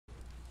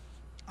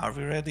Are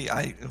we ready?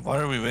 What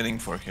are we waiting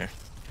for here?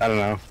 I don't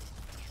know.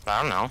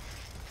 I don't know.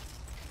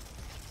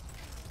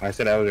 I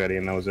said I was ready,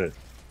 and that was it.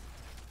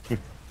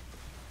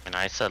 And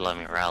I said let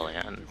me rally,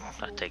 and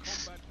that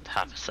takes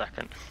half a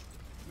second.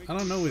 I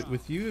don't know.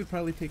 With you, it'd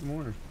probably take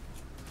more.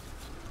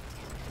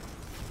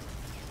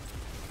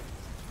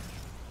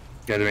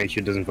 Gotta make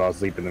sure it doesn't fall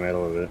asleep in the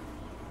middle of it.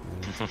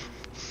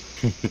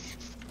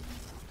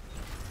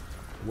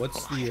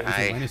 What's the? Is it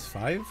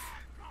 -5?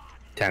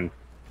 10.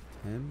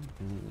 10.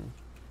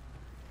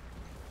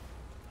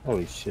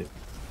 Holy shit.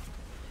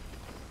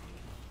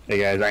 Hey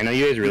guys, I know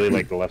you guys really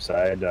like the left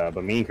side,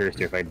 but me and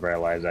Kirsty are fighting for our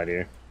lives out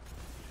here.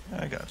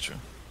 I got you.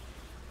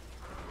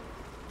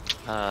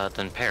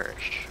 Then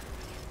perish.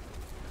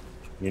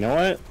 You know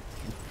what?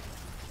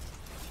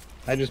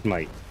 I just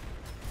might.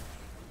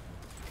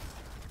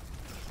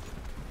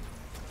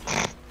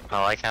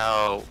 I like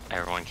how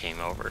everyone came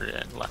over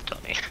and left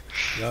on me.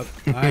 Yep,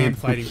 I am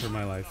fighting for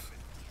my life.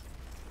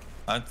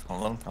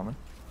 Hold on, I'm coming.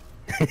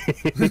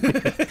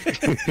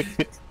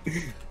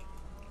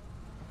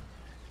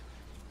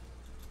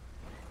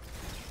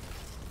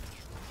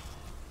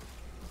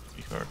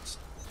 He hurts.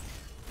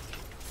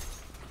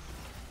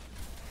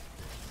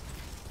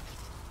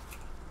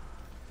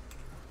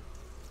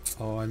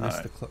 Oh, I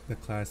missed the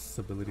class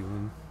ability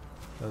one.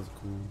 That was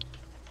cool.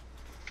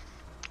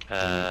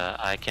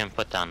 I can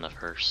put down the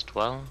first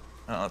well.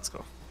 Oh, let's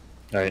go.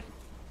 Alright.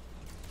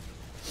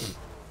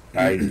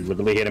 I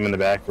literally hit him in the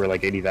back for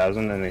like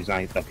 80,000 and he's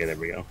not. Okay, there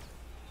we go.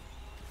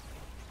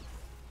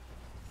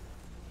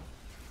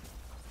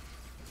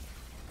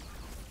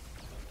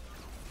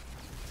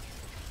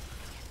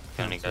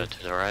 Gonna go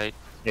to the right.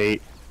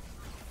 8,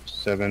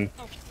 7,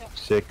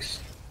 6,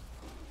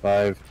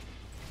 5,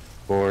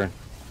 4,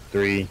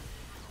 3,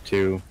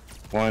 2,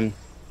 1.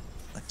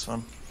 Next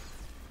one.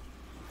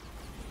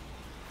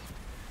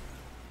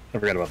 I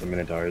forgot about the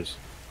Minotaurs.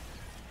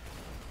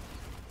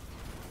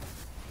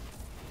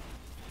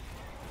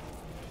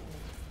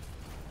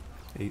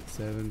 Eight,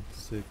 7,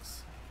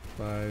 6,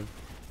 5,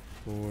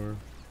 4,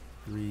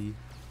 3,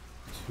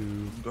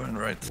 2, Going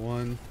right.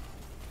 1.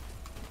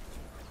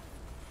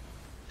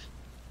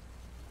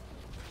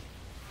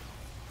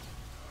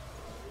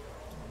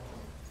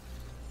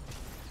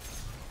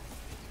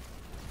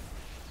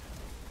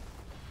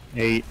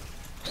 Eight,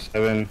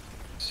 7,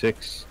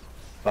 6,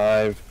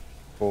 5,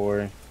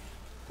 4,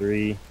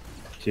 3,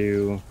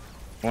 2,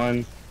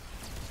 1.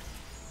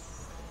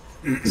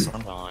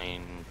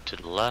 Going to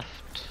the left.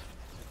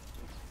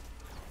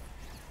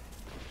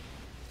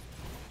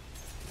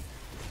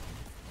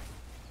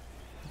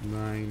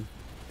 9,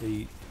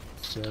 8,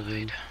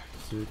 7,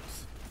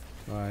 6,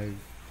 5,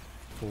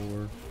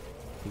 4,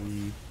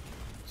 3,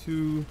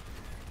 2,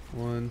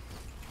 1.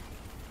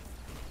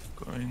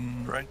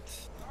 Going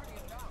right.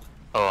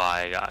 Oh,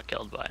 I got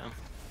killed by him.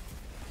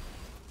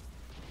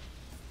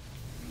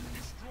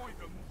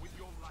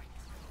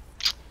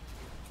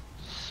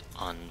 It's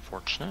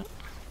unfortunate.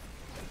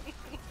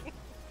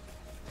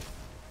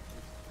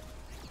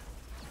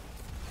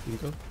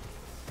 Nico?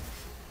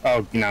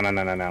 Oh,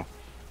 no.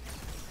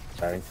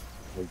 Sorry.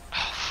 Oh,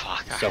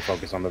 fuck. So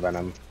focused on the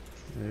venom.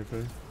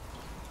 Everybody?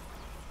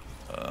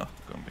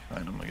 Going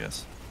behind him, I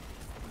guess.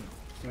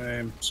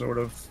 Same, sort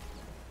of.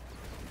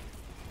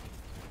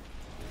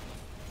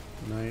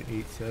 9,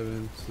 8,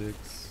 7,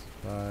 6,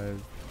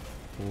 5,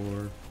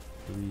 4,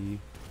 3,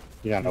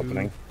 You're not 2,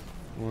 opening.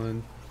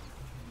 1.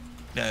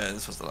 Yeah,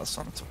 this was the last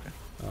one. It's okay.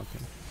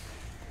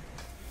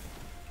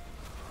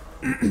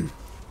 Okay.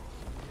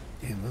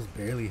 Damn, those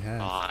barely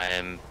have.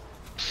 I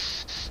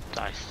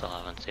still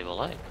haven't stable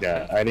light.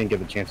 Yeah, I didn't get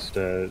the chance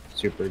to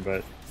super,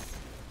 but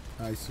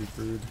I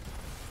supered.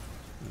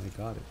 And I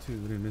got it too.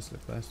 We didn't miss it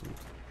last week.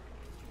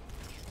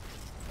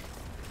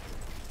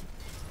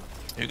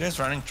 You guys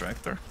running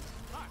tractor?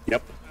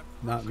 yep.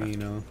 Not me,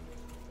 no.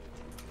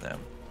 Damn.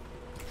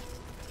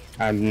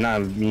 I'm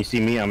not. You see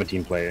me? I'm a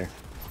team player.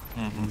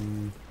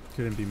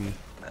 Couldn't be me.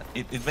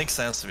 It makes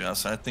sense to be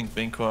honest. I think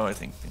Binko, I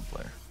think team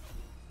player.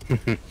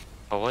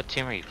 But what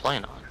team are you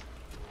playing on?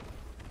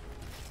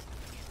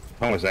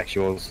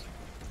 Homosexuals.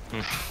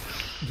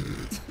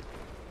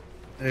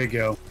 There you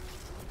go.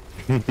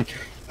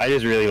 I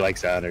just really like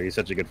Sounder. He's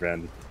such a good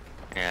friend.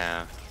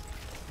 Yeah.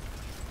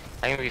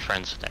 I can be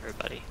friends with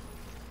everybody.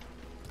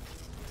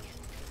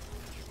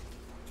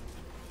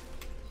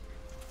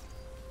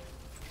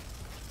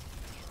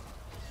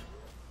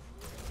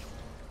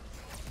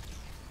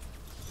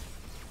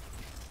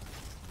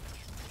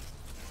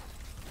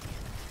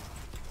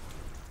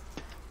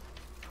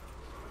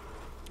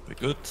 We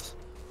good?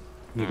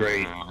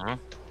 Great. Now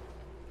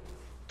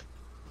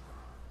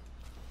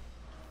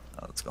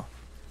let's go.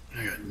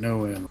 I got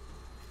no ammo.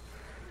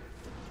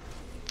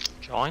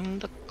 Join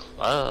the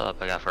club.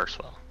 I got first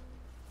well.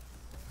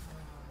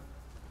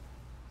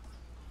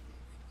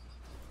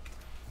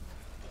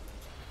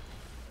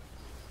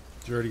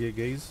 Did you already get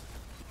gaze?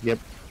 Yep.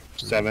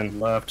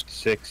 7, Left.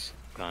 6,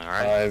 Going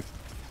right. 5,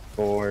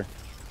 4,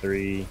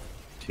 3,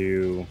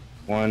 2,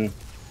 1.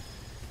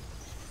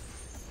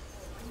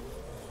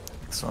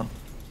 Next one.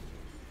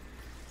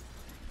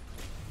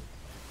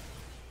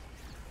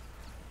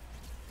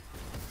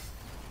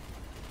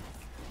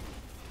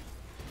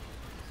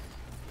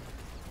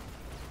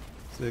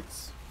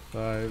 6,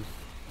 5,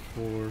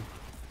 4,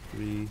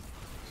 3,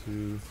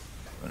 2,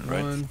 Right.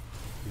 1. Ooh,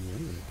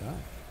 I'm gonna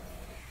die.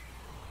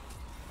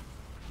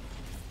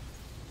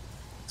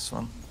 This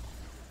one.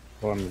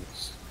 1.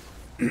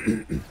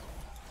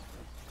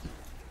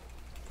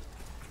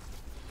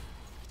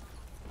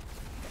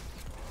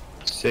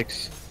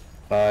 6,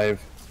 5,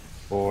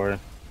 4,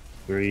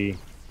 3,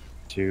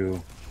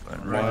 2,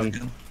 Going right 1.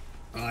 again.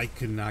 I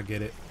could not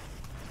get it.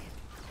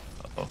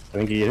 Uh-oh.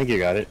 I think you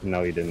got it.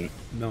 No, you didn't.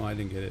 No, I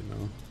didn't get it.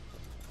 No.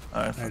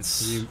 Alright, I had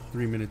let's...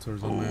 3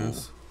 minotaurs on my Ooh.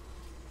 ass.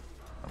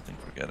 I think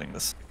we're getting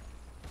this.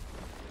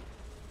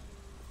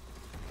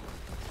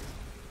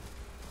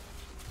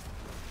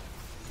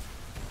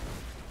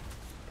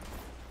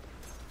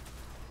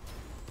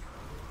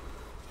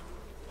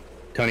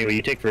 Tony, will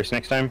you take first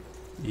next time?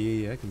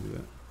 Yeah, I can do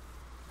that.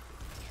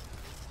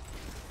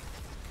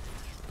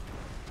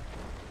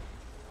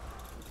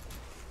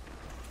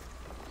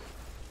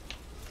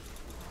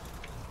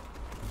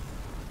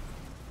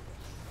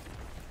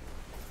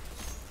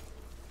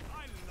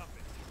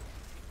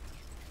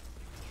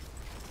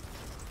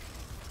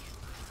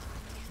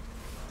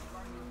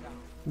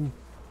 Ooh. You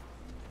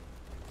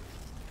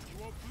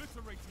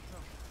obliterated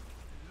them.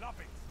 Love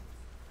it.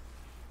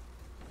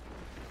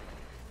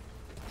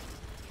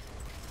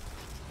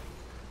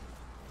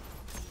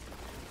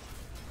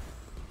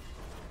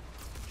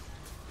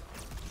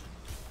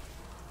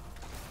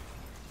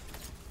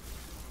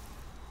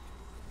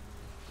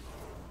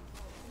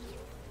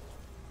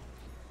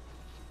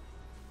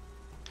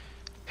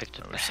 Picked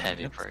up a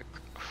heavy break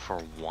for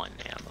 1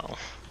 ammo.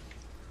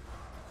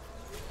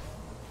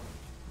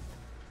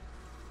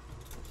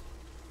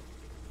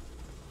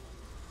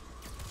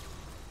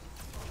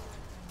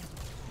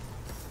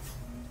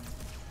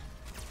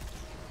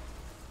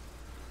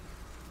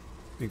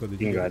 Nico, did You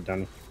can you go get ahead,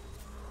 Tony.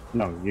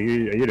 No,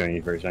 you're doing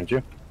it first, aren't you?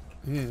 it?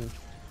 Yeah.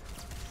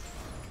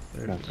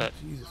 There No. it is.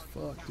 Jesus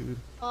fuck, dude.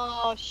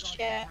 Oh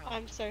shit,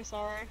 I'm so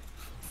sorry.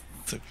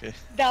 It's okay.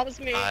 That was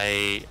me.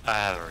 I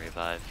have a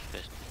revive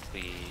if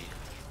we...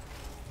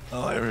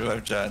 Oh, I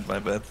revived Giant, my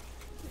bad.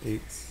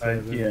 8,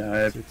 7,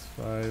 yeah, I- 6,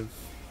 5,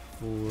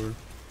 4,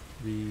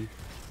 3,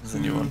 There's a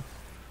new one.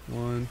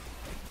 1.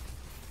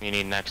 You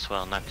need next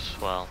well, next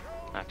well,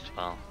 next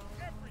well.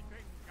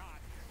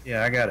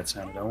 Yeah, I got it,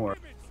 Sam. Don't worry.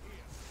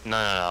 No,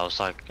 I was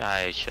like,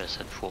 I should have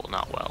said pool,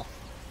 not well.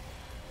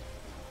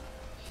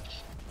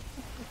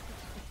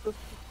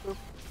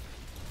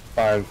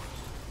 Five.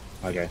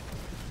 Okay.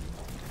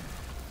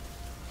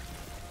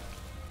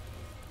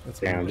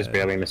 That's my Damn, just bad.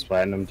 barely missed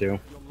platinum too.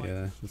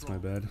 Yeah, that's my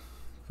bad.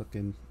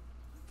 Fucking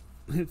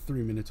hit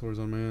 3 minotaurs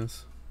on my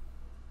ass.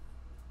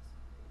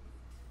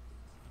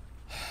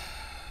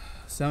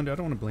 Sound, I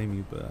don't want to blame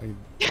you, but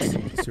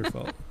it's your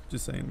fault.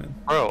 Just saying, man.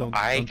 Bro,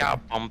 I don't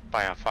got die. bumped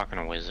by a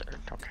fucking wizard,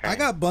 okay? I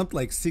got bumped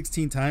like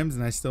 16 times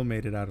and I still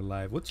made it out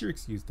alive. What's your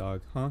excuse,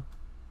 dog? Huh?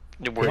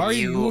 Were Why are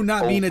you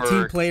not being a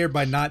team player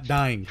by not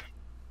dying?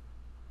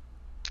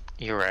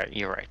 You're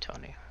right,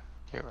 Tony.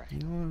 You're right. You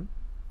know what?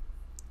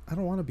 I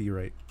don't want to be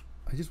right.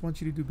 I just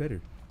want you to do better.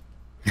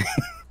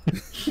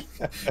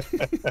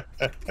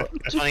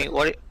 Tony,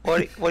 what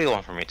do you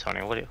want from me,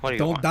 Tony? What do you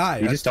Don't want?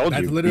 die. He just told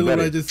That's you. Be literally what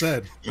better. I just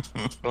said.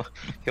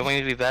 You want me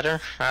to be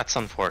better? That's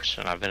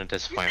unfortunate. I've been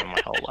disappointed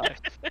my whole life.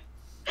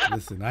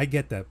 Listen, I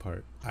get that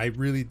part. I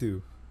really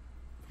do.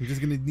 I'm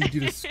just gonna need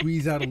you to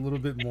squeeze out a little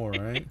bit more,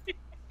 alright?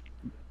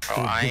 Bro,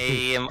 I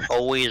am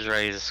always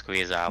ready to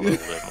squeeze out a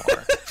little bit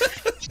more.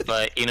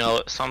 But, you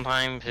know,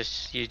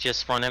 sometimes you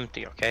just run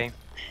empty, okay?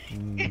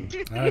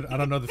 I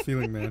don't know the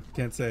feeling, man.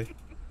 Can't say.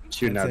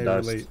 Shooting Can't out say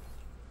dust. relate.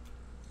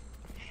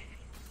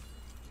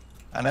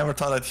 I never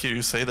thought I'd hear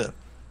you say that.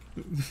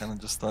 Kinda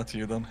just thought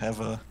you don't have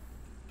a,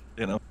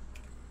 you know.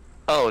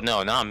 Oh,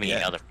 no, not me,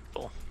 Yeah. other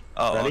people.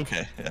 Oh, Ready?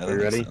 okay. Yeah, that Are you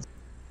makes ready? sense.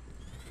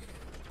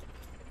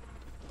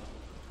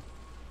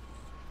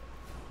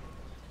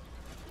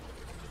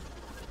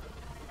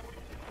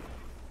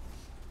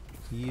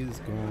 He is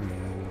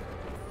going.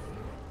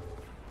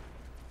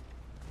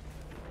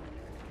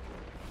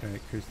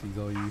 Alright, Kirsty's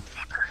all you.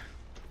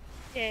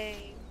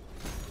 Yay.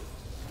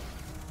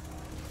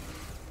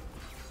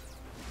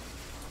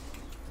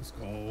 Let's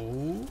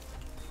go.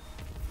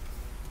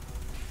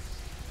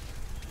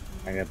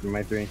 I got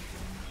my 3.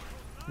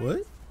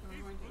 What?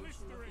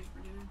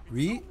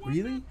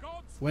 Really?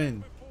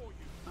 When?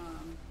 I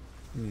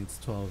mean, it's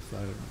 12, so I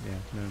don't. Yeah,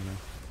 never mind.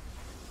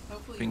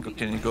 Bingo,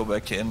 can you go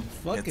back in?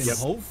 Fucking It's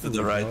to hopefully,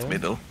 the right bro.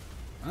 middle.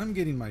 I'm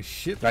getting my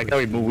shit. Like how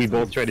we pushed.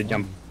 both It's tried to fun.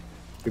 jump.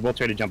 We both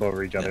tried to jump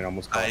over each other and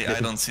almost caught I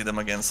don't see them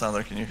again,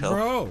 Sander. Can you help?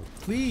 Bro,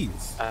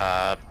 please.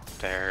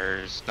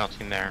 There's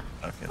nothing there.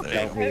 Okay, there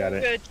Yeah. you go. We got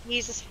it. Good.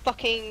 Jesus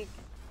fucking.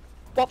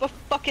 What the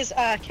fuck is.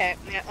 Okay,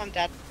 yeah, I'm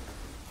dead.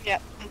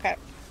 Yep, okay.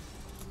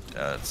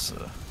 Yeah,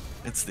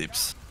 it's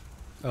deeps.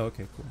 Oh,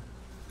 okay, cool.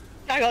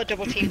 I got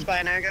double teamed by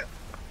an ogre.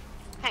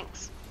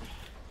 Thanks.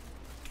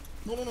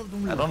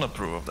 I don't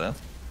approve of that.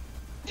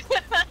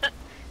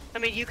 I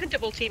mean, you can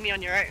double team me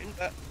on your own,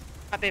 but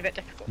that'd be a bit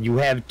difficult. You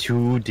have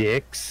 2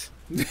 dicks?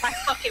 I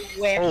fucking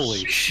wish.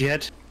 Holy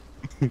shit.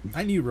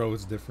 I knew Ro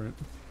was different.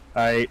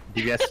 Alright,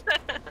 DBS.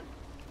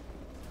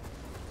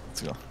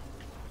 Let's go.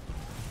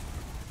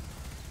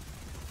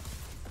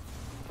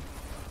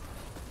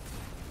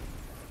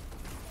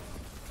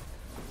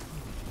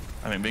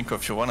 I mean, Binko,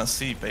 if you wanna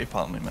see,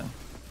 PayPal me, man.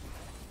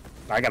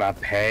 I gotta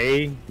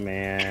pay,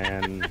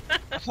 man.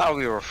 I thought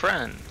we were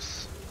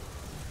friends.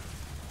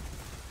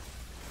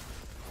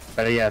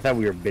 But yeah, I thought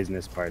we were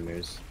business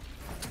partners.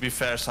 To be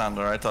fair,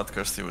 Sander, I thought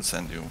Kirsty would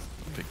send you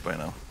a pic by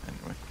now.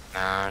 Anyway.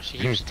 Nah, she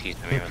keeps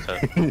teasing me with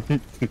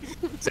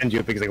it. Send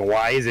you a pic, like,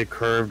 why is it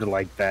curved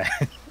like that?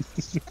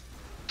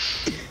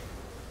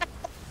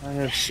 I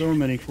have so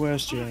many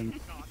questions.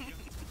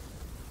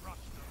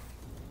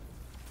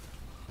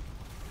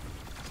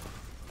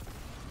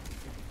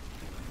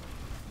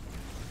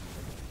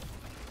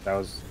 That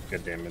was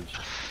good damage.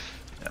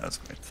 Yeah, that's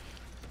great.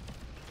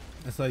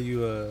 I saw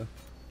you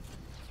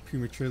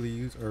prematurely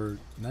use, or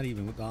not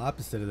even, with the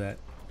opposite of that.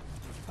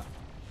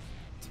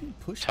 Team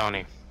push.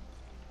 Tony.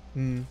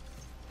 Hmm.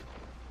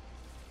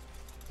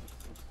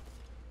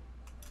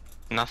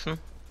 Nothing?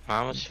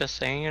 I was just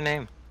saying your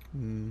name.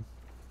 Hmm.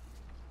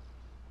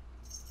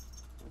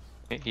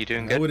 You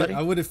doing good, buddy?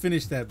 I would have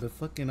finished that, but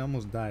fucking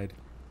almost died.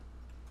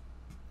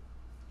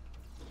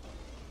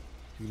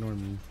 Ignore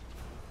me.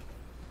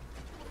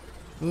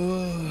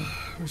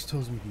 Where's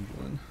Toes McGee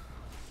going?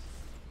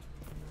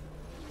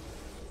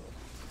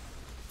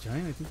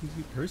 Giant, I think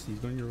he's Kirsty.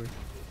 He's going your way.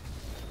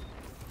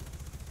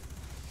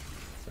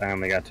 I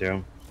only got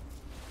 2.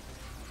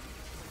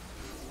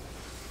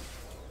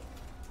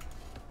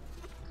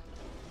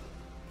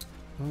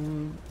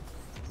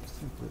 Let's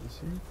see for this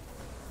here.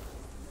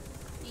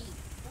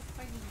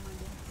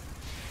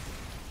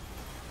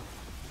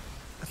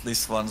 At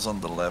least one's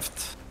on the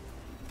left.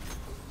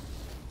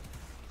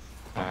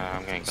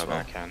 I'm gonna go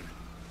back in.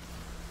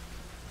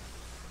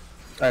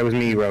 It was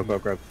me, Rogue.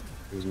 It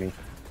was me.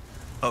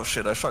 Oh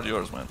shit, I shot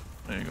yours, man.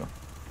 There you go.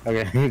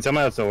 Okay,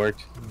 somehow it still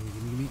worked.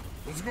 Gimme.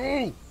 Let's go!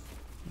 Alright.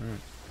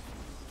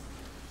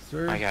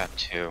 Sir. I got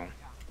 2.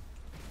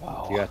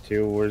 Wow. You got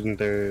 2? Wasn't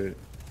there...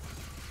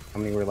 How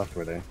many were left,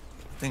 were there?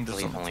 I think I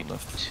there's believe only only 2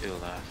 left. 2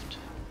 left.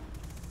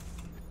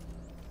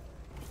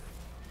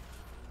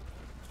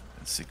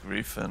 Let's see,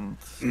 Grief and...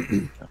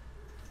 yeah.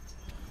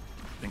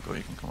 Binko,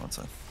 you can come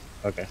outside.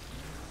 Okay.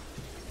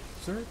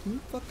 Sir, can you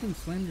fucking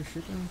slam your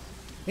shit down?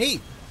 Hey!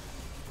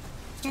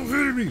 Stop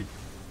hitting me!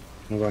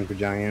 I'm going for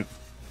Giant.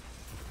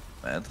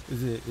 Mad.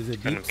 Is it It's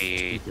gonna deeps?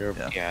 be...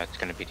 Yeah. Yeah, it's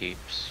gonna be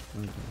deeps.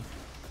 Okay.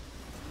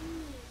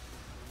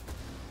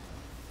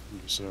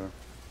 Thank you, sir.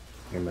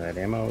 Give me that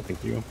ammo,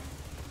 thank you.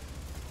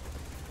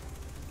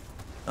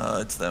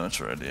 It's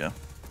damage already, yeah.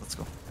 Let's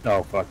go.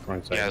 Oh, fuck, wrong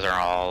You side. guys are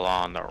all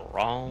on the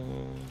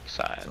wrong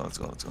side. So let's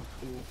go, let's go.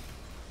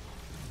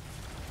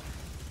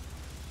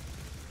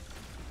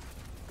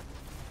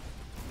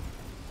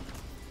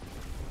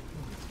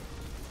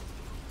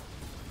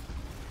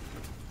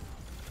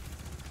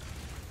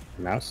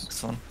 Mouse?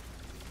 Next one.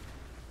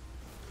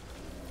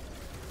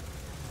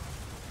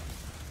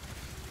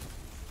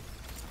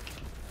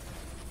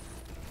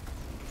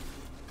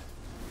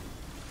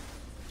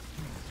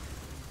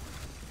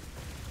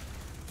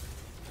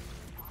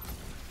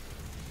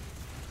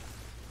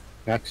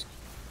 Next.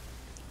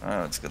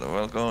 Alright, let's get a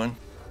well going.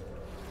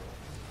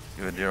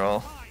 Give it your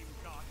all.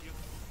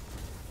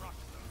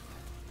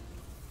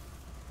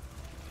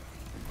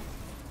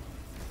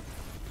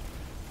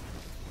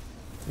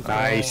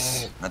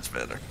 Nice. That's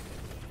better.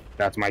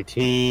 That's my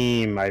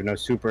team. I have no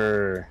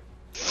super.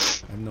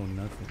 I know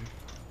nothing.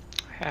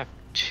 I have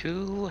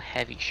 2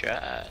 heavy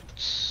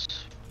shots.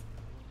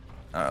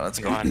 Alright, let's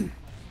go. One.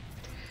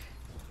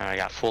 I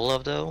got full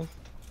of though.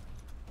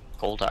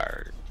 Cold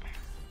hard.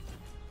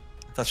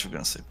 I thought you were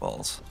gonna say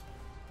balls.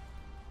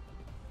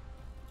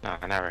 No,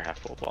 I never have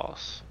full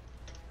balls.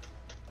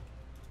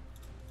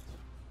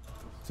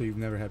 So you've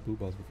never had blue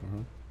balls before,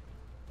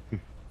 huh?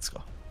 Let's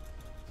go.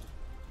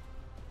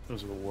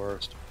 Those are the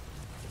worst.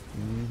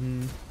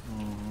 Mm-hmm.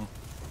 Mm.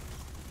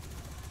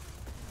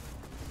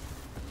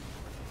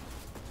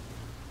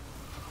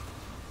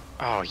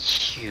 Oh,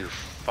 you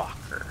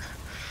fucker.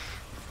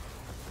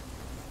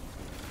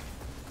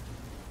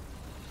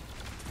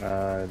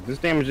 This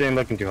damage ain't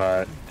looking too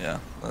hot. Yeah,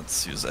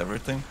 let's use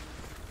everything.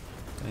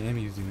 I am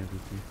using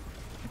everything.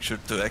 Make sure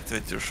to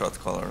activate your shot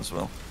collar as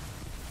well.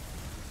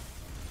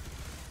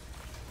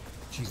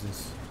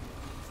 Jesus.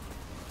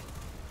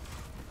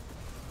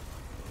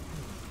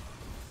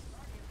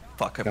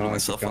 Fuck, I Go put on,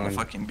 myself keep on a going.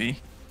 fucking bee.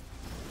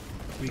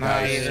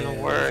 Not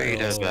even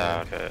worried Oh.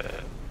 about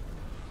it.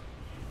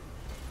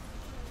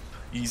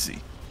 Easy.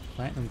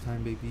 Platinum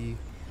time, baby.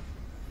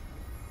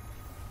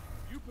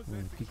 Oh,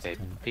 pizza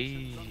time.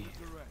 Baby.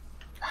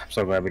 I'm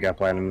so glad we got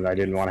platinum. I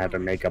didn't want to have to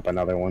make up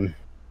another one.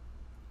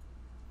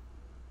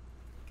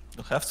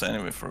 You'll have to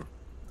anyway for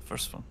the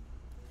first one.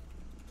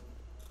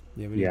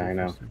 Yeah, Yeah, I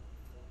know.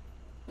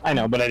 I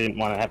know, but I didn't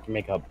want to have to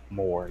make up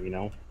more, you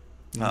know?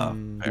 Oh,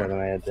 Mm. fair. More than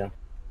I had to.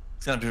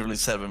 It's gonna be really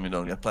sad when we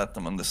don't get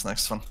platinum on this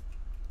next one.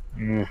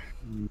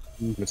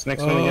 What's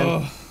next one again? Oh,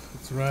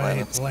 that's right,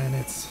 Planets.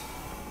 planets.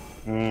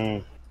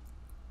 Mm.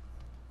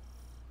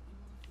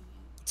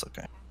 It's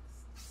okay.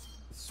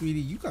 Sweetie,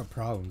 you got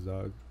problems,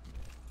 dog.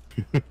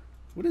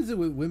 What is it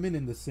with women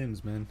in The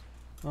Sims, man?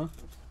 Huh?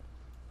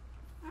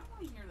 I don't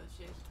want to hear that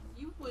shit.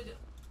 You would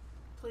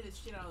play the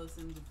shit out of The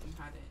Sims if you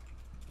had it.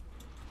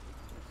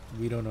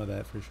 We don't know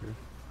that for sure.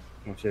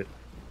 Oh shit.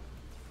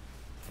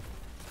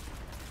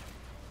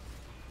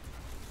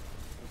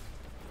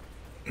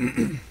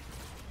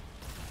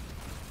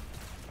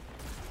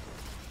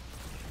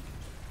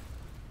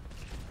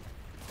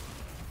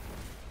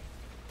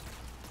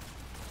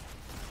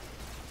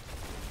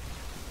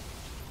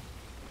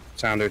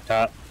 Sounder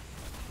top.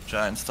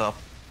 Giant stop.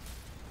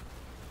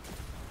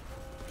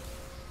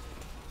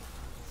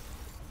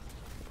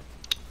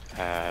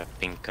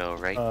 Bingo,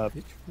 right?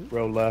 Bitch,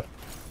 Row left.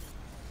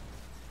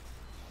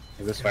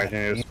 If this fire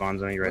tornado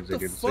spawns on you, Reds, they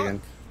what do the this fuck?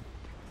 again.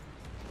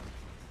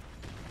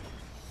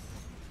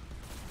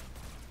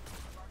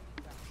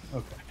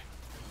 Okay.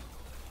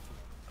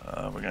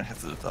 We're gonna hit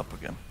to the top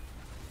again.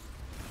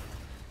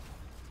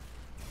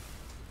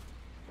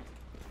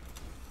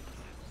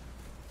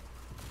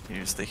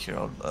 You stay here,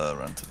 I'll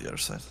run to the other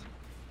side.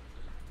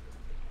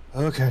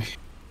 Okay.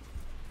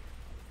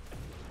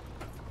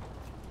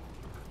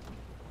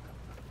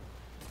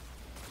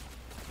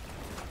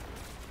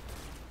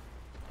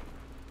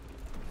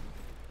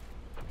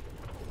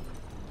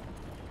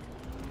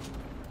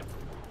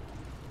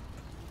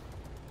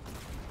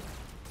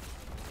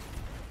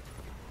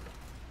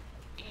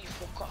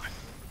 Evil God.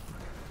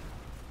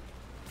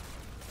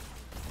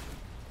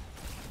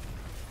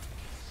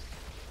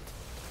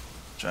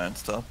 Giant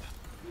stop.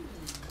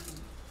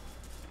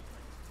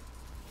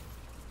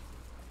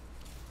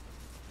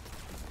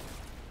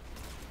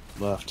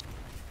 Left.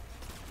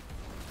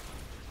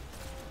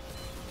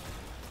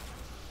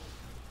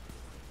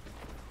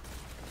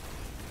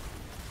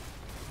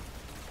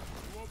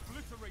 You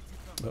obliterated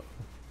them.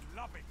 Uh-oh.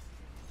 Love it.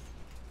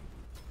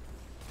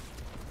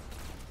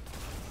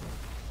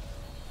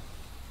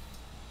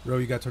 Bro,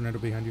 you got tornado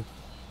behind you.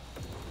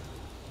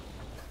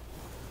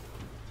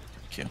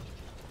 Thank you.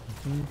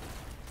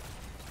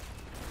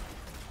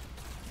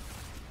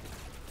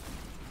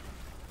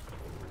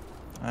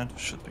 And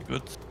should be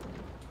good.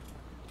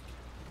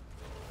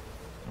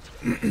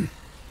 Oh,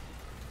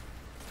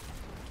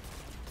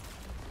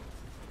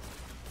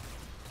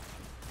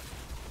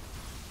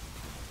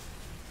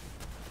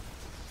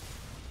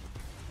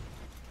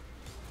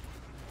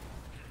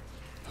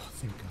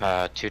 thank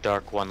God. 2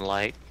 dark, 1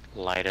 light.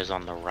 Light is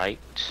on the right.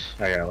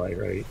 I got light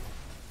right.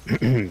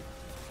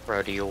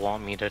 Bro, do you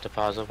want me to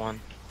deposit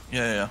one?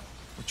 Yeah.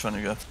 Which one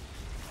you got?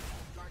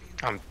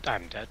 I'm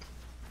dead.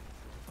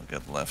 I'll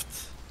get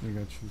left. I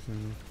got you,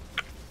 Sammy.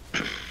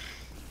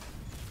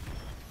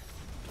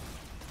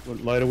 What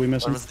light are we What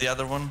missing? was the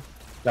other one?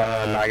 No,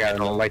 I got it.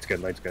 No, middle. light's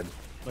good, light's good.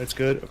 Light's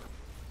good.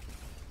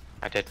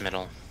 I did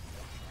middle.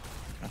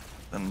 Okay.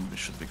 Then we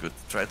should be good.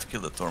 Try to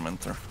kill the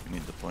Tormentor. We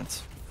need the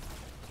points.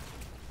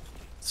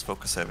 Let's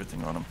focus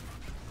everything on him.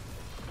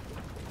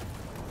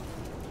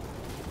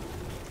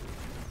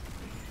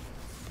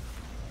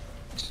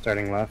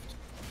 Starting left.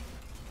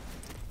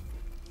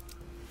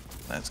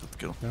 Nice, good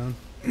kill. Down.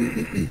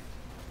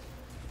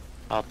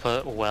 I'll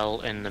put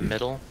well in the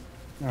middle.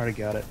 I already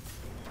got it.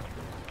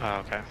 Oh,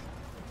 okay.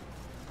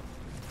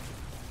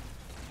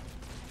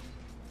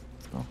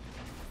 Let's go.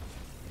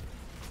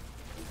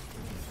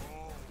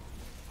 Oh,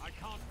 I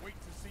can't wait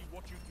to see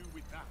what you do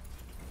with that.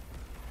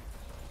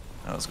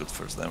 That was good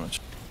first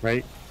damage.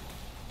 Right?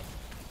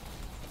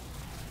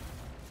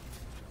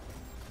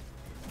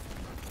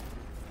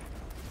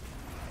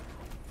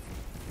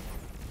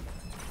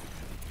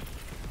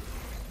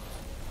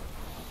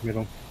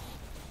 Middle.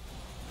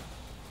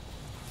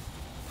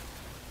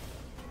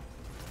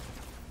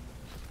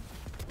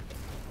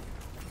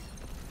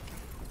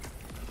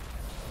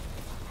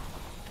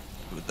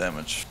 Good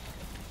damage.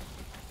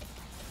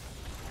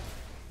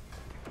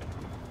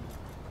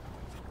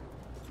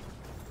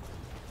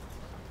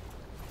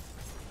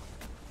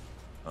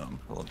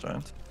 Hello,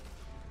 Giant.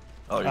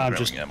 Oh, you're I'm grabbing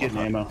just getting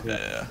huh? ammo, Yeah,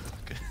 yeah. yeah.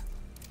 Okay.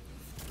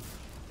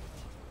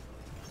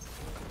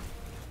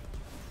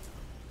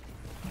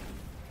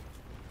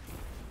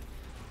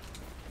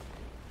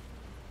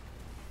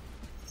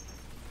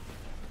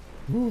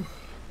 Whew.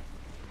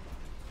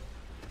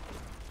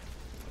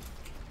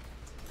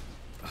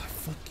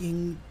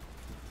 Fucking.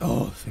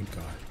 Oh, thank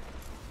God.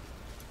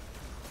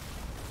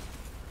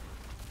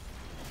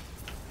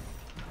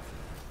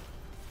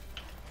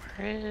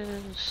 Where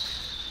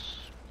is...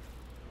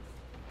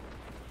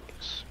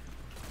 Yes.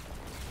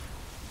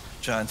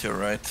 Giant, you're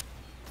right.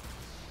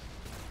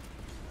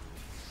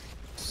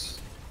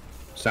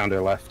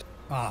 Sounder left.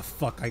 Ah,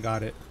 fuck, I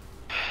got it.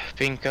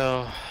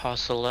 Bingo,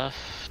 also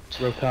left.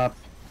 Row top.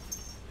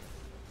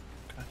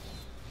 I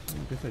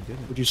guess I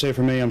didn't. What'd you say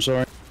for me? I'm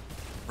sorry.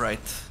 Right.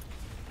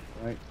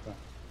 Right.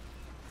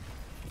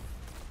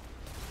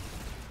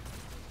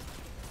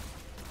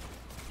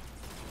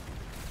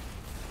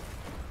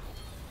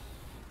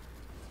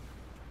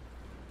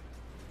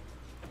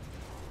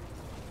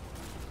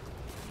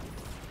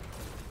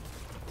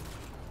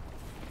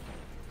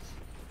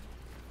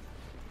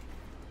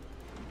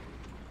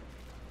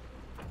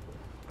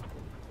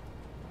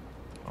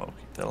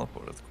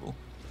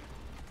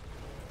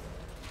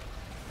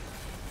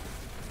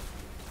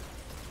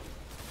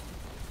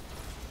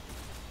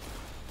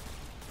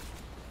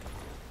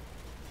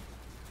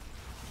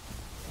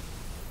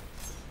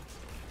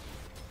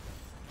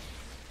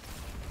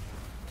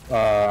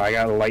 I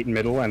got light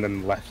middle, and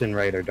then left and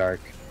right are dark.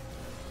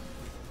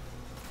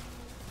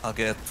 I'll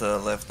get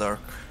left dark.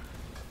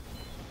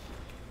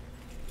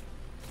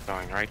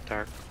 Going right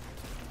dark.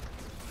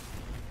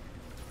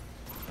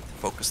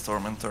 Focus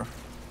Tormentor.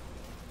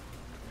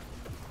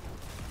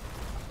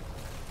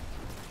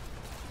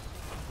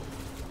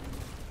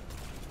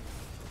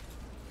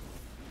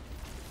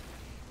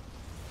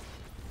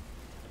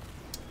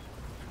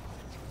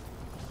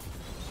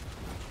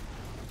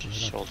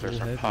 Shoulders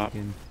Full are heavy popped.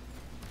 again.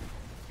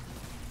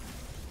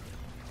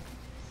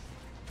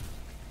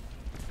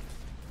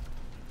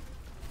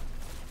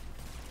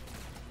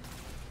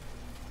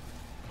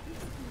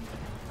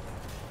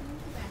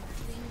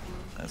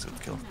 That's a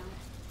good kill.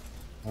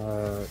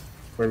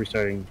 Where are we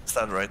starting?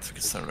 Start right, we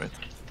can start right.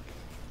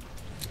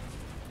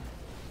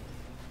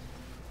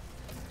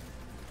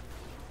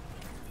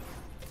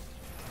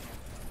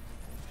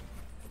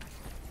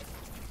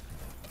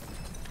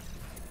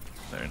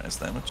 Very nice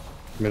damage.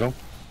 Middle?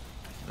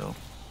 No.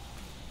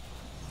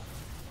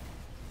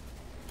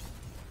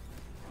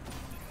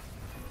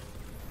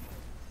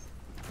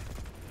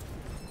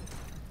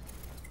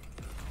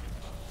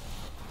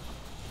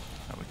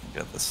 Now we can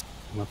get this.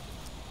 Yep.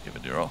 Give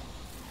it your all.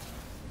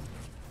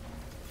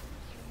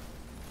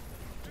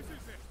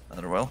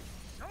 Another well.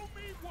 Show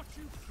me what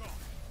you've got.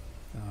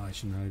 Oh, I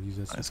should not have used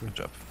that Nice, super. good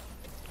job.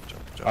 Good job,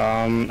 good job.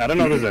 I don't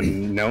know if there's a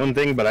known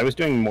thing, but I was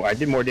doing more. I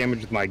did more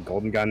damage with my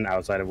golden gun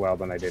outside of well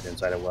than I did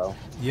inside of well.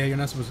 Yeah, you're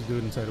not supposed to do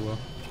it inside a well.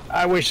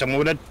 I wish someone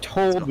would have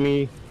told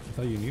me. I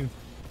thought you knew.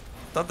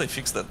 Thought they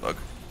fixed that bug.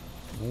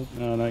 Nope,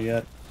 no, not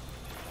yet.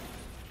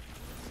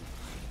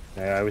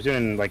 I was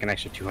doing like an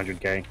extra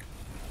 200k.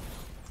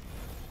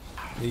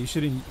 Yeah, you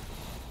shouldn't.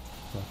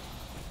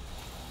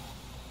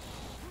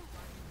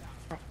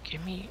 Bro,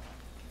 give me.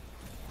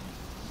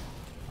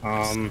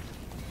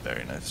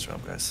 Very nice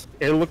job, guys.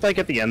 It looked like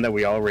at the end that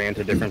we all ran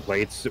to different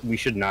plates. We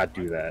should not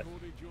do that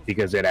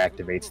because it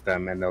activates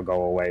them and they'll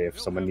go away if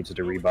someone needs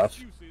to rebuff.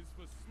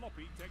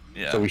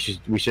 Yeah. So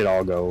we should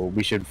all go.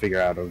 We should figure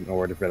out an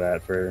order for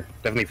that for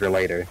definitely for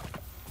later.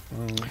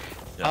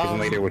 Because in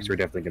later weeks we're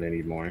definitely gonna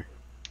need more.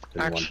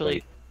 than one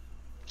Actually, plate.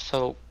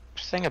 so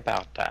thing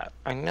about that,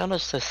 I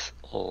noticed this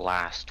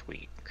last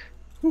week.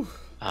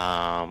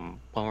 When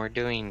we're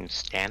doing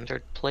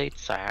standard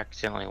plates, I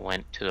accidentally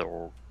went to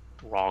the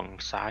wrong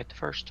side the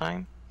first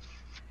time,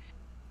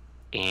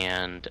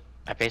 and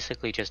I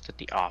basically just did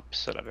the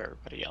opposite of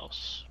everybody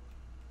else,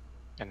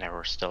 and they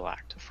were still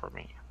active for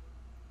me.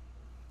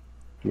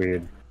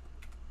 Weird.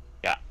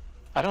 Yeah,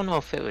 I don't know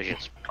if it was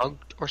just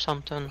bugged or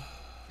something,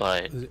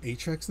 but Is it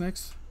Atrax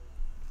next?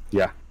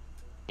 Yeah.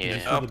 Did you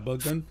yeah. feel the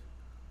bug gun?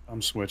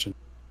 I'm switching.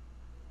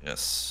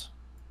 Yes.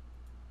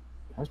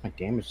 How's my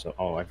damage so?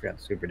 Oh, I forgot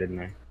the super, didn't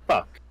I?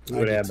 Fuck. I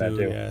Would did have had that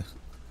too. Yeah.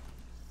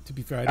 To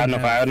be fair, I don't know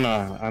if I have...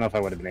 don't know if I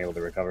would have been able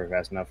to recover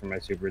fast enough for my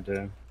super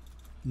to.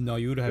 No,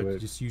 you would have do to it.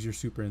 just use your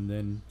super, and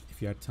then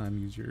if you had time,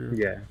 use your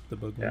the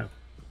bug gun. Yeah.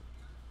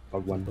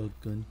 Bug one. Bug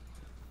gun.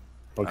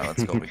 Bug Now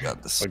let's go, we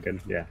got this. Bug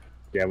gun. Yeah.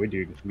 Yeah, we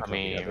do. We I totally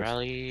mean, got this.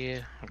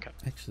 rally. Okay.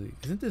 Actually,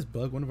 isn't this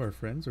bug one of our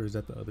friends, or is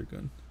that the other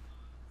gun?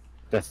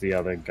 That's the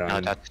other gun. No,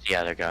 that's the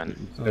other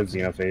gun. That's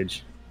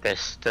Xenophage.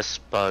 This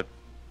bug.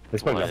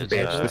 This bug got Was,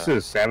 bitch. This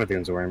is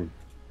Savathun's worm.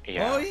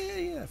 Yeah. Oh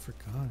yeah, I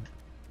forgot.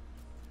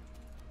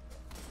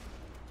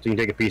 So you can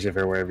take a piece of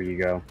her wherever you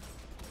go.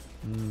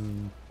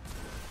 Mm.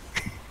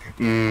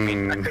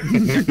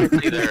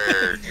 Technically,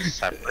 they're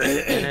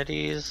separate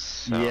entities.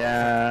 So.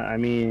 Yeah, I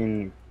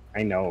mean,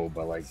 I know,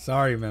 but like,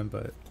 Sorry, man,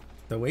 but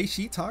the way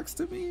she talks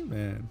to me,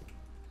 man.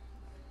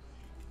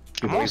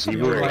 I'm if also you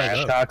really were like Ash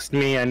up. talks to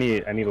me, I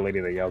need a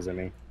lady that yells at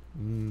me.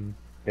 Mm.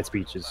 It's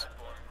Peaches.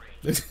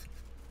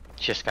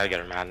 Just gotta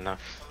get her mad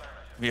enough.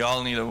 We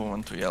all need a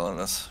woman to yell at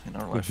us in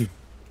our life.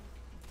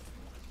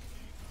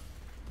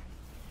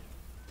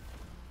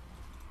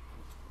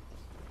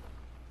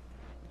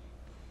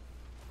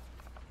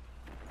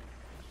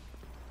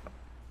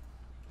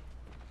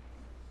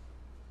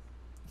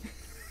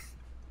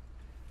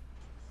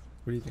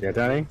 What do you think? Yeah,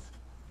 Donnie?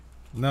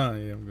 No,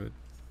 yeah, I'm good.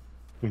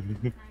 I'm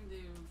trying to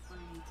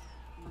find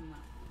one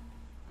that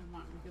I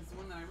want because the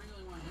one that I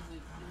really want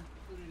isn't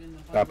included in the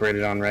budget.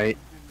 Operated on right.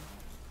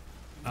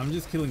 I'm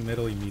just killing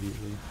middle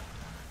immediately.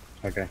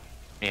 Okay.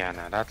 Yeah,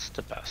 no, that's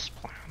the best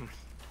plan.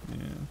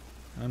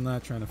 Yeah, I'm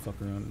not trying to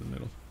fuck around in the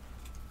middle.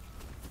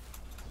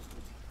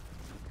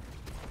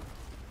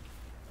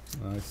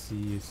 I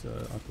see it's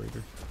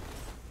operator.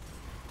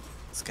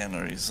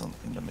 Scanner is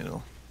in the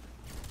middle.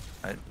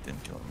 I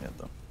didn't kill him yet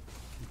though.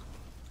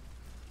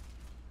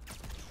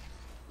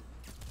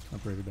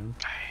 Operator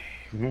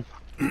down.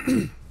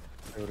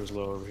 Rotor's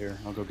low over here.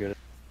 I'll go get it.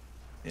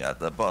 Yeah,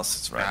 the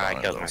boss is right I on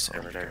it killed though, my so be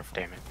servitor. careful.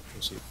 Damn it.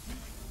 We'll see.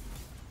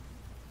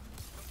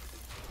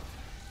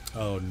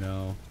 Oh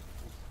no.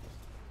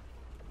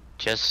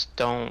 Just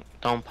don't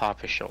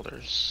pop his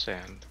shoulders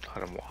and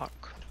let him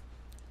walk.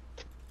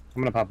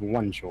 I'm gonna pop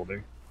one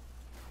shoulder.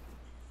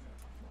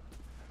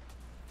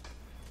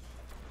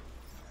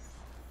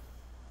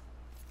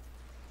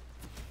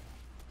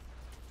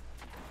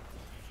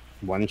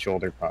 One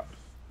shoulder pop.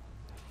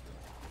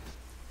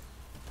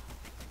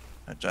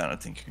 Giant, I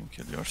think you can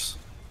kill yours.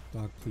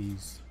 Dog,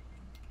 please.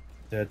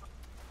 Dead.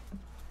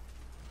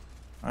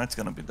 Alright, it's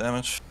gonna be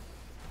damage.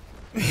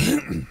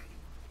 Do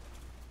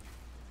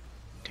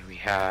we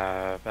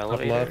have left.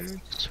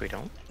 elevators? We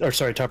don't. Or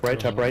sorry, top right,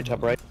 top right,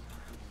 top right.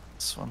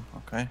 This one,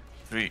 okay.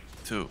 3,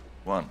 2,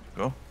 1,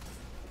 go.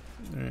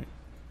 Alright.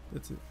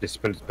 That's it.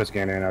 Just put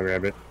scanner in, I'll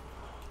grab it.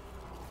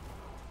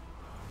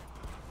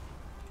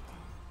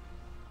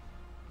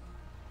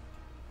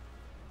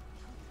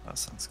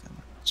 Sun scanner.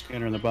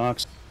 Scanner in the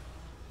box.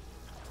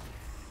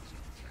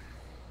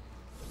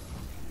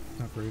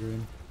 Operator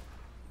in.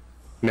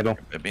 Middle.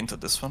 Maybe into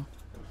this one.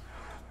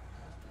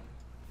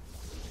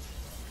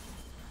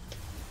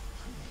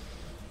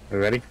 Are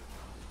you ready?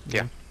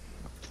 Yeah.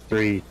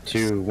 3,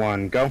 2,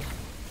 1, go. Destroy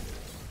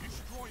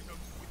them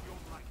with your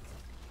light.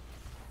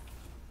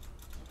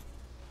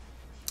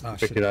 Ah,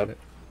 Picked shit, it I up. got it.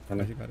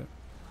 And I then- got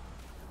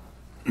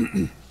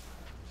it.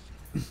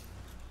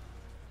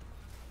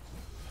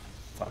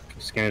 Fuck.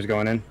 Scanner's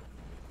going in.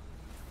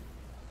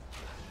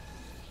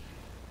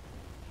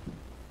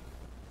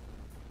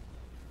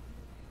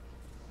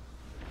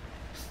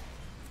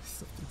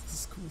 This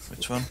is cool.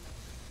 Which one?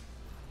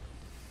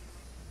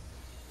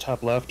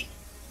 Top left.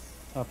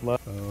 Top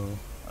left. Oh.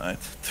 Alright,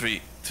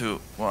 3, 2,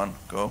 1,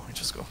 go. We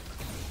just go.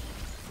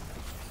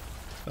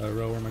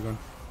 Ro, where am I going?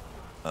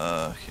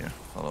 Here,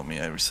 follow me,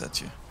 I reset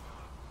you.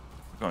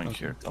 We're going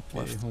here, top Okay,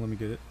 left. hold on, let me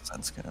get it. Sun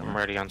I'm scanner.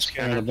 ready on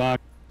Scanner in the scanner.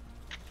 box.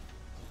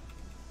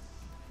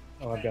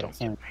 Oh, I've got a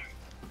thing.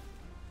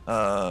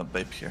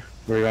 Babe here.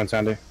 Where are you going,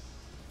 Sander?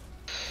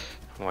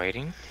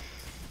 Waiting.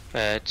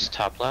 It's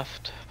top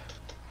left.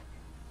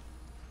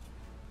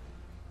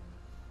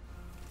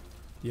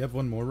 You have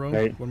one more row?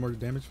 Hey. One more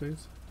damage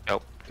phase?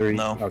 3.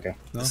 No. Okay.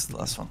 No? This is the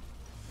last one.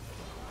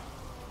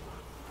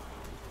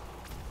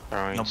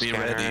 Throwing No, be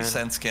scanner ready. in.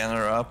 Send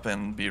scanner up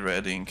and be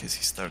ready in case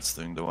he starts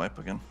doing the wipe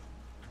again.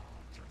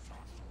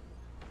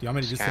 Do you want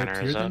me to just stay up Scanner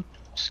here is then? up.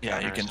 Yeah, you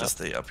Scanner can is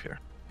just up. stay up here.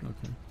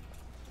 Okay.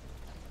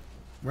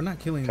 We're not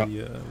killing Come.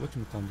 the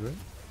whatchamacallits, right?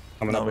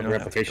 Coming up we with don't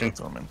have to kill replication.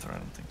 the Tormentor, I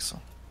don't think so.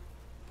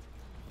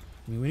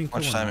 I mean, we didn't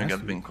Much kill one time you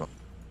last got week. Binko.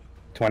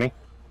 20.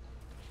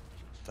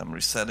 I'm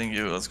resetting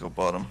you, let's go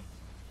bottom.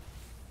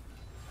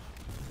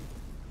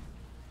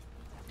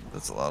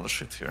 That's a lot of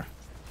shit here.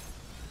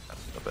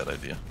 That's a bad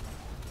idea.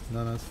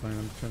 No, it's fine.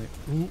 I'm trying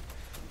to. Ooh.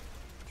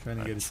 Trying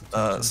to get his Right.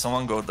 attention.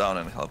 Someone go down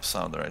and help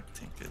Sounder, I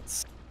think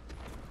it's...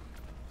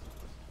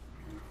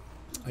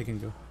 I can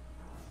go.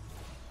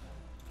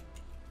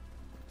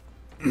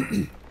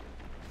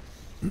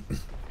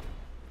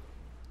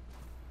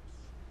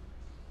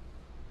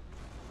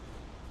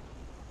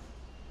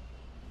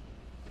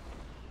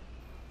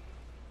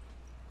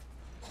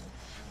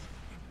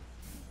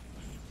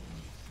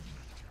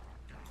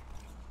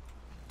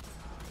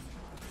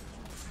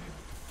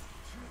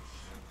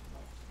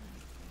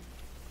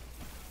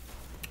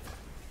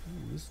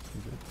 Ooh, this is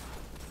good.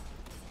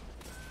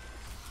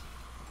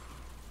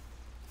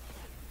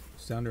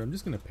 Sounder, I'm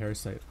just gonna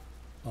parasite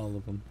all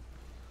of them.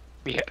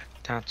 Yeah,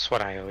 that's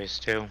what I always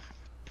do.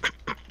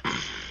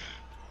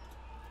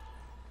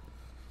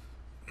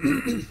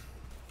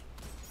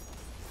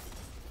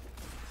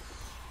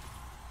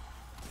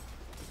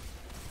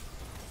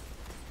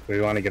 We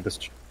want to get this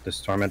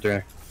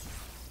tormentor.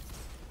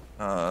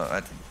 I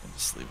think we can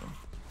just leave him.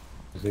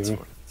 Just It's leave him?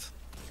 worth it.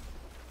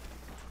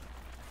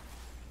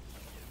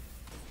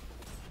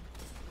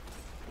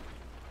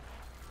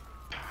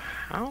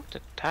 How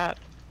did that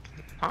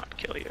not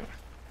kill you?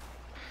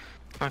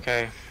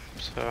 Okay,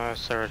 so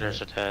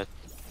servitors are dead.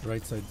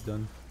 Right side's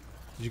done.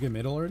 Did you get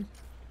middle already?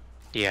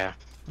 Yeah.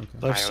 Okay.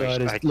 Left I always-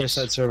 side is I left just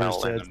side server is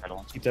fell in dead. the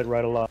middle. Keep that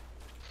right alive.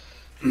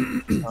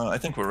 I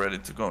think we're ready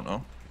to go,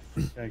 no?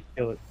 Okay,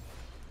 kill it.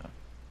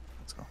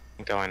 Let's go.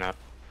 I'm going up.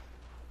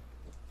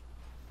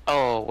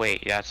 Oh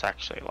wait, that's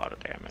actually a lot of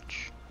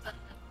damage.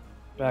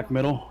 Back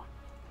middle.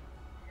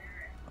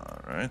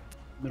 Alright.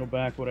 Middle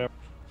back, whatever.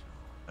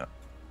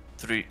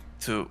 3,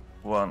 2,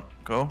 1,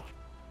 go.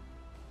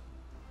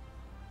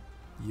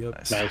 Yep.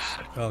 Nice. Nice.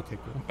 Oh, okay,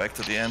 cool. Back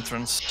to the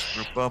entrance,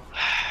 group up.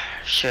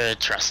 Should've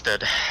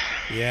trusted.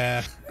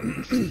 Yeah.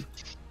 Baby,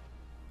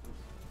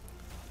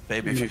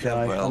 I'm if you gonna have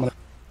die. well. I'm gonna-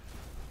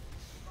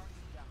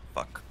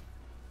 Fuck.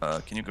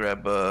 Can you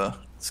grab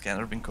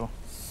scanner, Binko?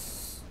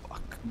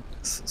 Fuck.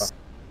 This is...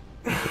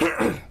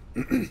 Nice,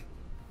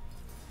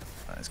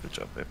 good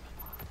job, babe.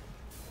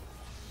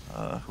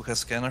 Who has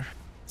scanner?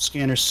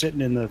 Scanner sitting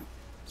in the.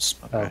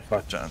 Okay,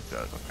 fuck. Giant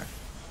got it, okay.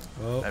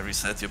 Oh, I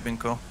reset you,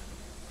 Binko.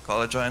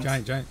 Call a giant.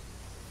 giant.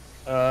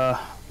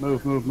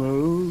 Move.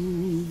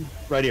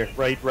 Right here.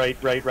 Right,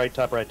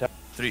 top right, top.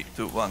 3,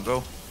 2, 1,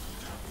 go.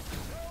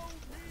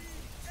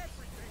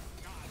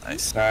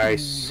 Nice.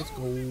 Nice. Let's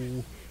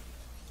go.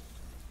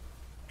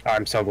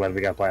 I'm so glad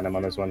we got platinum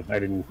on this one. I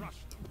didn't.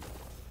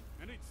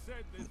 And it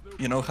said there's no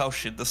You know how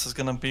shit this is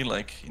gonna be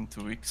like in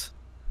 2 weeks?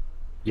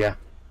 Yeah.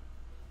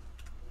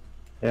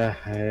 Yeah,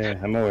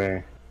 I'm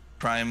aware.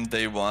 Prime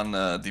day 1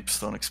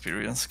 Deepstone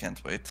experience,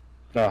 can't wait.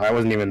 No, I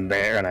wasn't even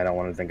there, and I don't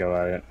want to think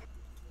about it.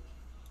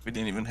 We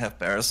didn't even have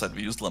Parasite,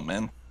 we used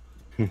Lament.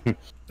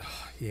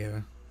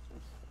 Yeah.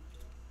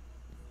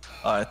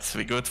 Alright,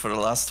 we good for the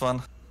last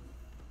one?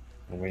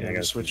 Wait, Yeah, I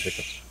gotta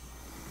switch.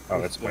 Oh,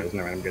 that's fine. Never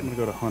mind, I'm I'm good. gonna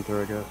go to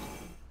Hunter, I guess.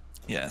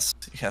 Yes,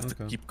 you have to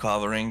Okay. keep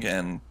covering.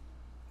 And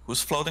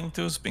who's floating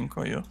to? Spink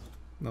or you?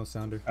 No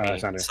sounder.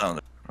 Sounder.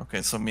 Sounder.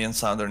 Okay, so me and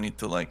Sounder need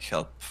to like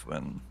help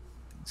when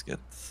things get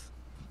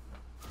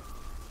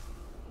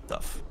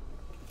tough.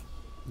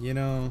 You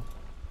know,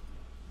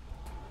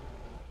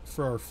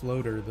 for our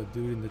floater, the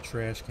dude in the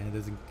trash can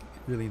doesn't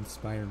really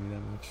inspire me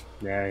that much.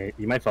 Yeah,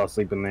 you might fall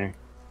asleep in there.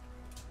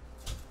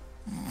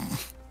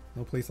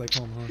 No place like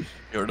home, huh?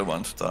 You're the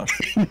one to talk.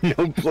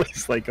 No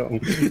place like home.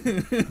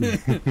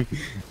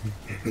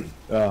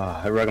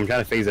 Rogue, I'm trying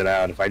to phase it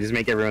out. If I just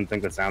make everyone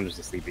think that Sounder's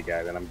a sleepy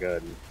guy, then I'm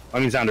good. I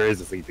mean, Sounder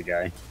is a sleepy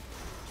guy.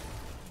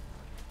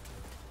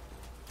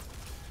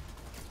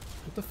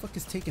 What the fuck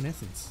is taking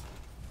essence?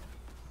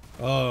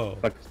 Oh,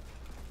 Fuck.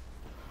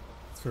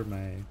 it's for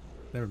my.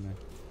 Never mind.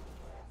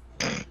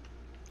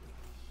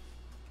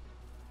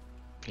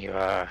 You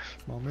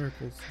Small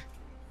miracles.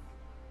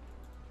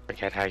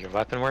 forget how your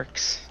weapon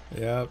works?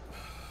 Yep.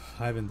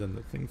 I haven't done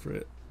the thing for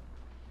it.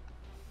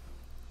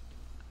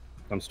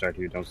 Don't start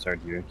you. Don't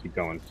start you. Keep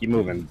going. Keep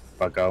moving,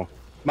 bucko.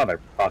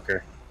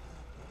 Motherfucker.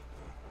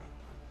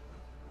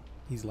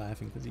 He's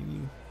laughing because he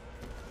knew.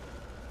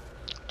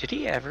 Did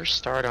he ever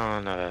start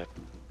on a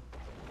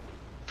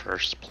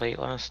first plate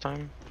last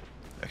time?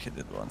 Yeah, he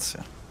did once,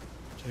 yeah.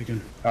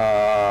 Taken.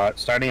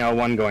 Starting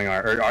L1 going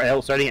R,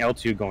 or starting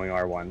L2 going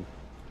R1.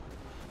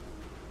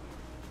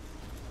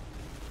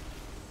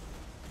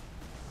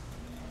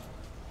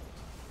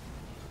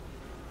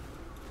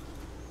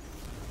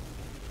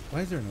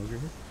 Why is there an ogre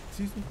here?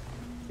 Excuse me?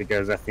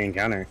 Because that's the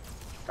encounter.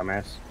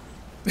 Dumbass.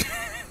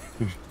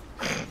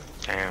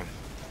 Damn.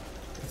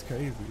 That's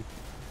crazy.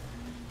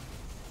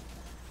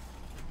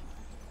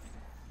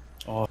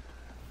 Oh,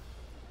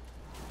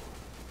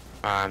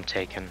 I'm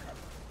taken.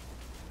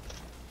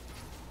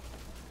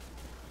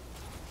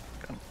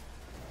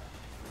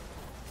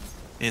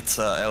 It's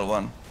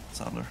L1,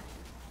 Sounder.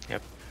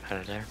 Yep, out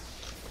of there.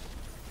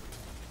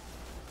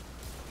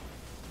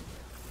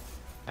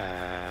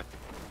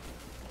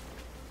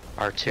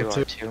 R2,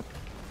 R2.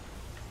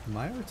 Am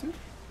I R2?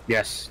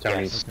 Yes,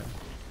 Tony. Yes.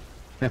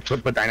 Okay.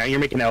 But I know you're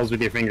making L's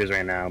with your fingers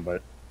right now,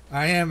 but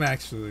I am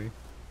actually.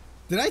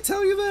 Did I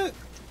tell you that?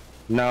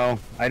 no,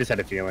 I just had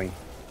a feeling.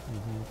 I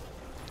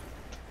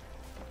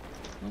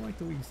don't like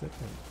the way you said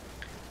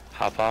that.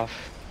 Hop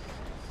off.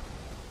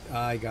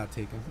 I got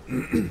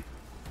taken.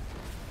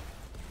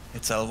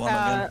 It's L1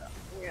 again.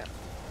 Yeah.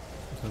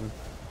 I'm coming.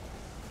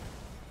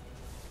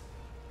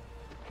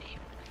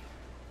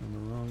 I'm the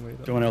wrong way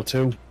though. going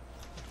L2.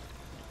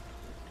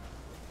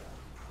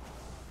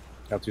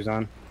 L2's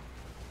on.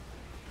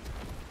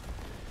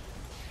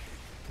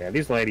 Yeah,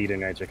 these light eater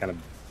knights are kind of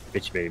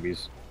bitch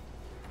babies.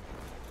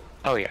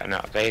 Oh yeah,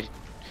 no, they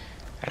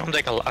don't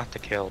take a lot to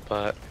kill,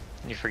 but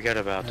you forget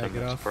about Yeah, them, get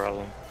that's a off.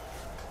 problem.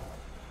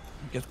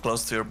 Get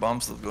close to your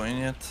bombs, not going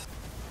yet.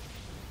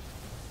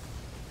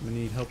 We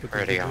need help with the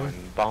Ready big boy. on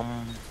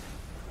bomb.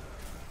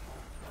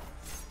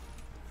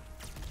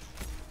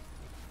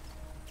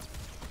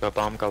 Go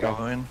bomb, go Go. bomb.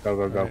 Going. Go,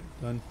 go, go.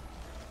 Alright, done.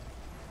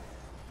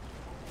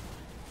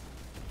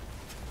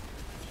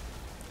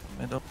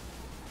 Middle.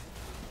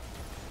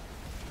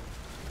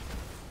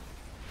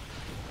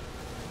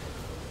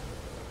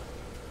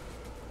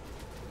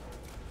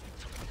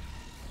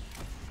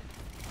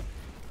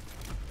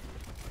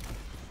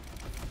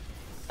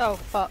 Oh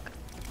fuck.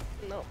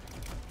 No.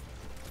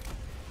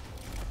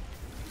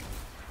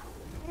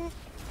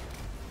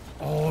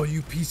 Oh,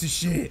 you piece of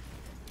shit!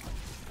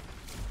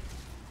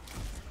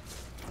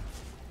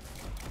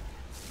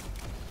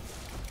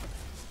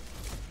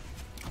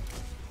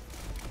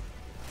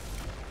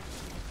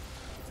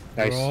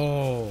 Nice.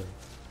 Bro,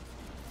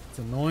 it's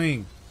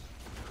annoying.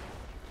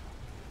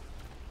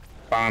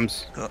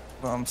 Bombs.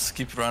 Bombs,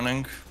 keep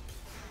running.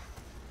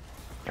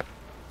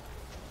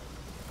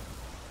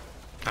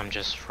 I'm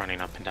just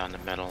running up and down the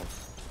middle.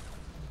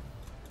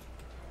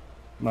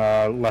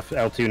 Left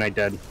L2 knight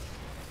dead.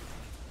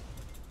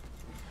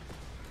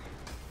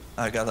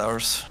 I got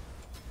ours.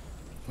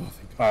 Oh,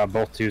 thank God.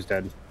 Both twos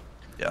dead.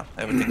 Yeah,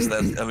 everything's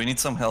dead. We need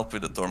some help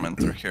with the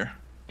Tormentor here.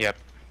 Yep.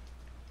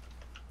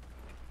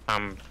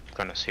 I'm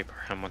gonna super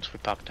him once we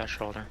pop that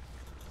shoulder.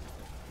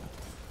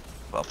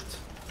 Popped.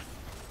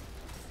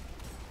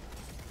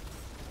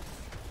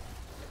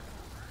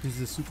 Is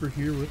the super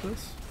here with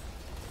us?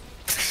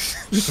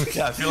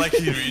 Yeah, I feel like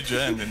he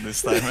regened in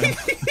this time. Man.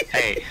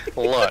 Hey,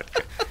 look.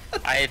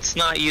 It's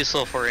not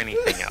useful for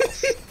anything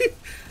else.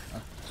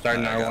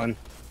 Starting I got R1. it.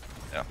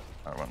 Yeah,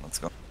 R1, let's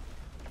go.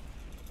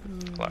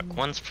 Look,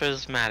 once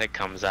Prismatic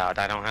comes out,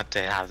 I don't have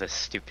to have this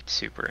stupid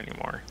super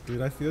anymore.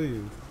 Dude, I feel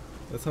you.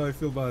 That's how I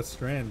feel about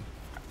Strand.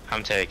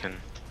 I'm taken.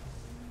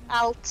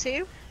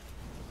 L2.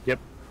 Yep.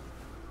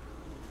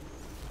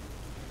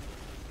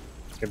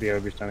 Could be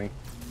over, Tony.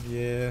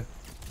 Yeah.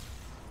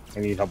 I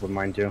need help with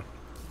mine too.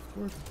 Of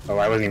course. Oh,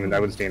 I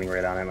wasn't standing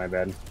right on it, my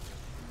bad.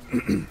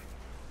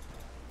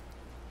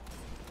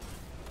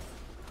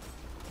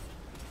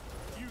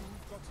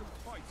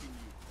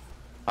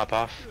 Up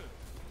off.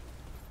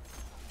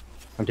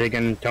 I'm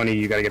taking Tony.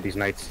 You gotta get these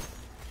knights.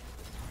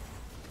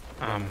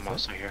 I'm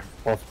also here.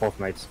 Both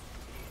knights.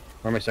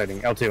 Where am I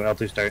starting?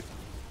 L2 start.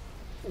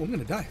 Oh, I'm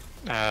gonna die.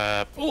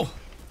 Oh.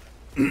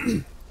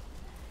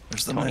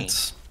 There's the Tony.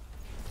 knights.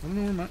 I don't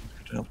know where my.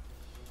 Good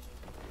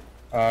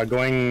help.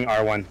 Going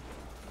R1.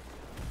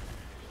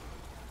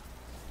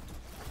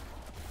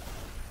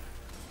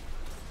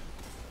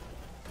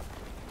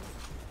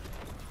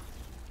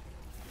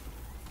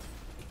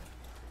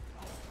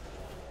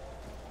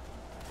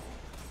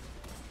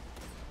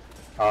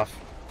 Off.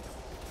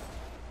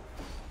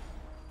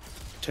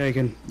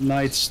 Taken.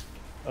 Knights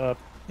up.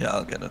 Yeah,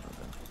 I'll get it.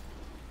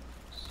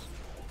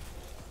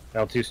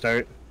 L2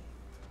 start.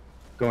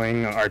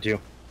 Going R2.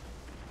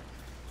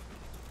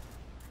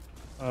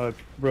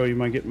 Bro, you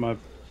might get my.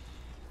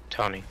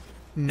 Tony.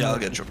 Yeah, I'll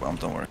get your bomb,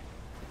 don't worry.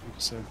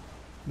 So,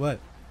 What?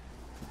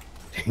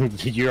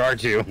 You're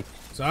R2.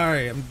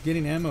 Sorry, I'm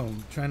getting ammo.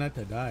 I'm trying not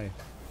to die.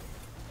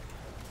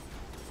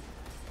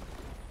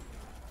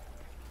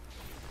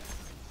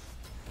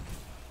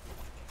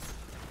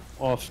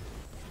 off.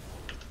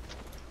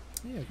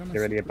 Yeah, I got my Get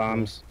ready super at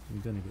bombs.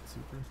 I'm gonna get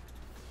super.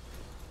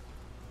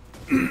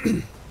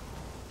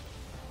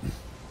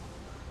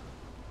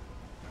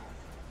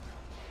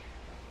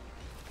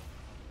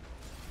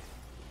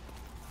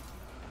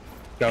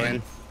 Go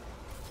in.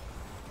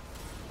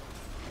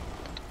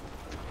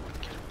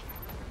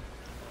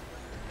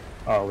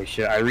 Holy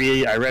shit! I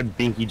read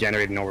Binky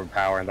generated and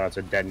overpower and thought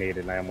it detonated,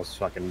 and I almost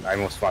fucked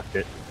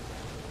it.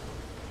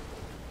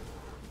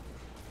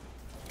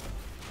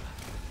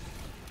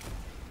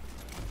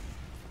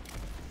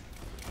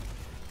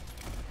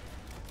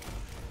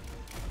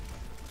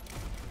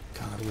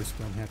 God,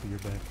 Whisper, I'm happy you're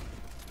back.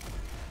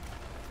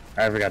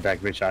 I never got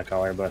back mid shot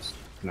caller, but it's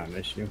not an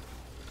issue.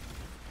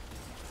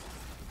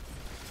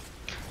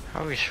 I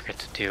always forget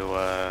to do,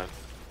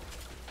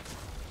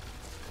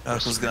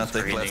 Who's gonna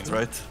take Reading. left,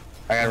 right?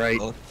 I got right.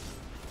 Oh,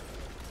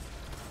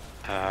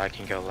 I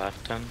can go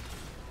left then.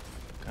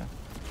 okay.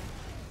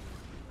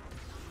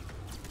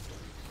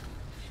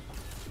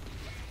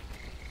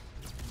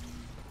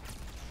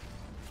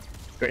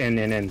 Go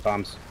in,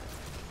 bombs.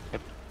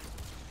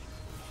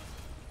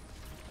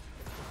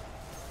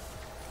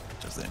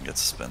 Just didn't get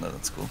suspended,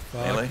 that's cool.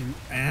 Fuck Melee? you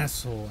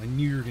asshole. I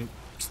knew you were gonna...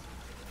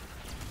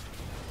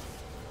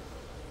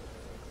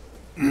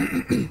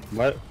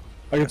 What?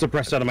 I get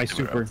suppressed out of my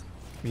Figure super. out.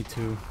 Me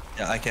too.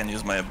 Yeah, I can't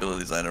use my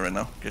abilities either right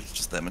now. Get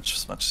just damage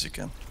as much as you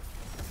can.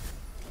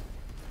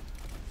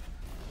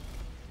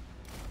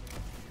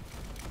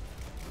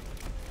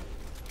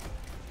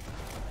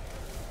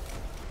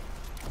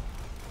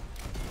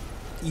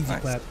 Easy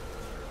Nice. clap.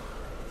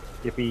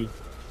 Yippee.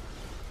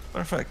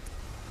 Perfect.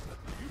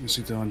 You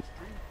see done.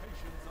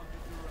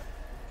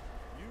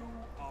 You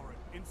are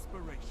an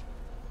inspiration.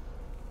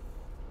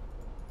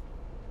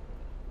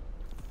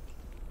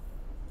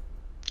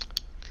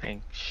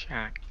 Thanks,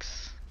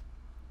 Shax.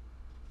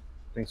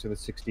 Thanks for the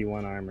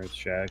 61 armor,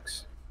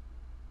 Shax.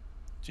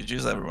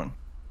 GG's everyone.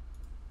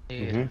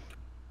 Mhm.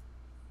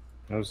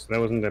 That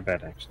wasn't that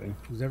bad actually.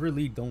 Who's ever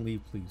lead, don't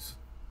leave, please.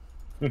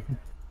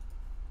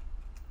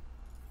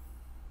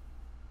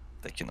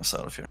 Taking us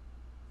out of here.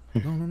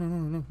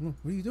 No. What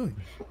are you doing?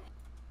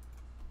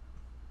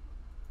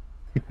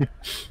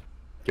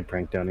 Get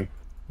pranked, Tony.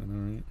 I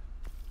know,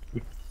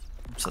 right?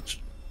 I'm such a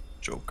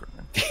joker,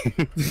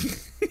 man.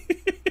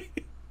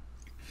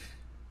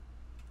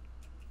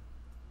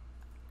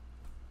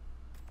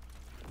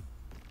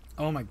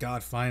 Oh my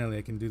god, finally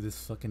I can do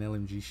this fucking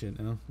LMG shit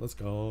now. Let's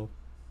go.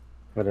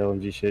 What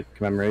LMG shit?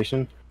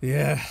 Commemoration?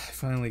 Yeah, I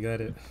finally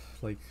got it.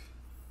 Like,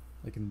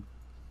 I can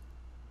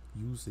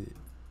use it.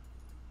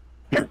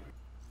 I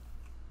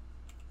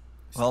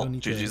Well, still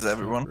need to GG's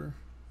everyone. super.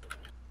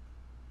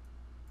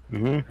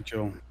 Mm-hmm.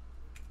 Joe.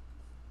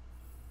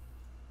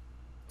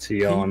 See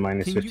y'all on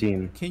minus can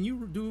 15. Can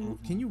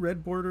you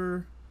red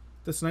border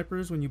the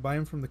snipers when you buy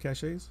them from the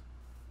caches?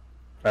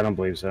 I don't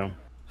believe so.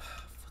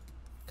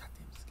 God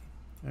damn this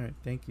game. Alright,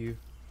 thank you.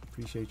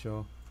 Appreciate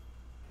y'all.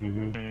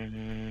 Mm-hmm.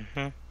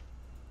 Mm-hmm.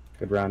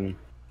 Good run.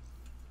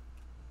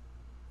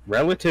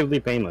 Relatively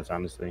painless,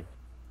 honestly.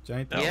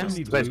 Giant Yeah. yeah.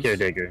 Need Besides boost.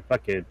 Caretaker.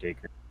 Fuck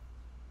Caretaker.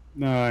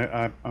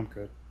 No, I'm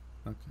good.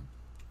 Okay.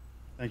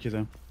 Thank you,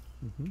 though.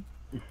 Mm-hmm.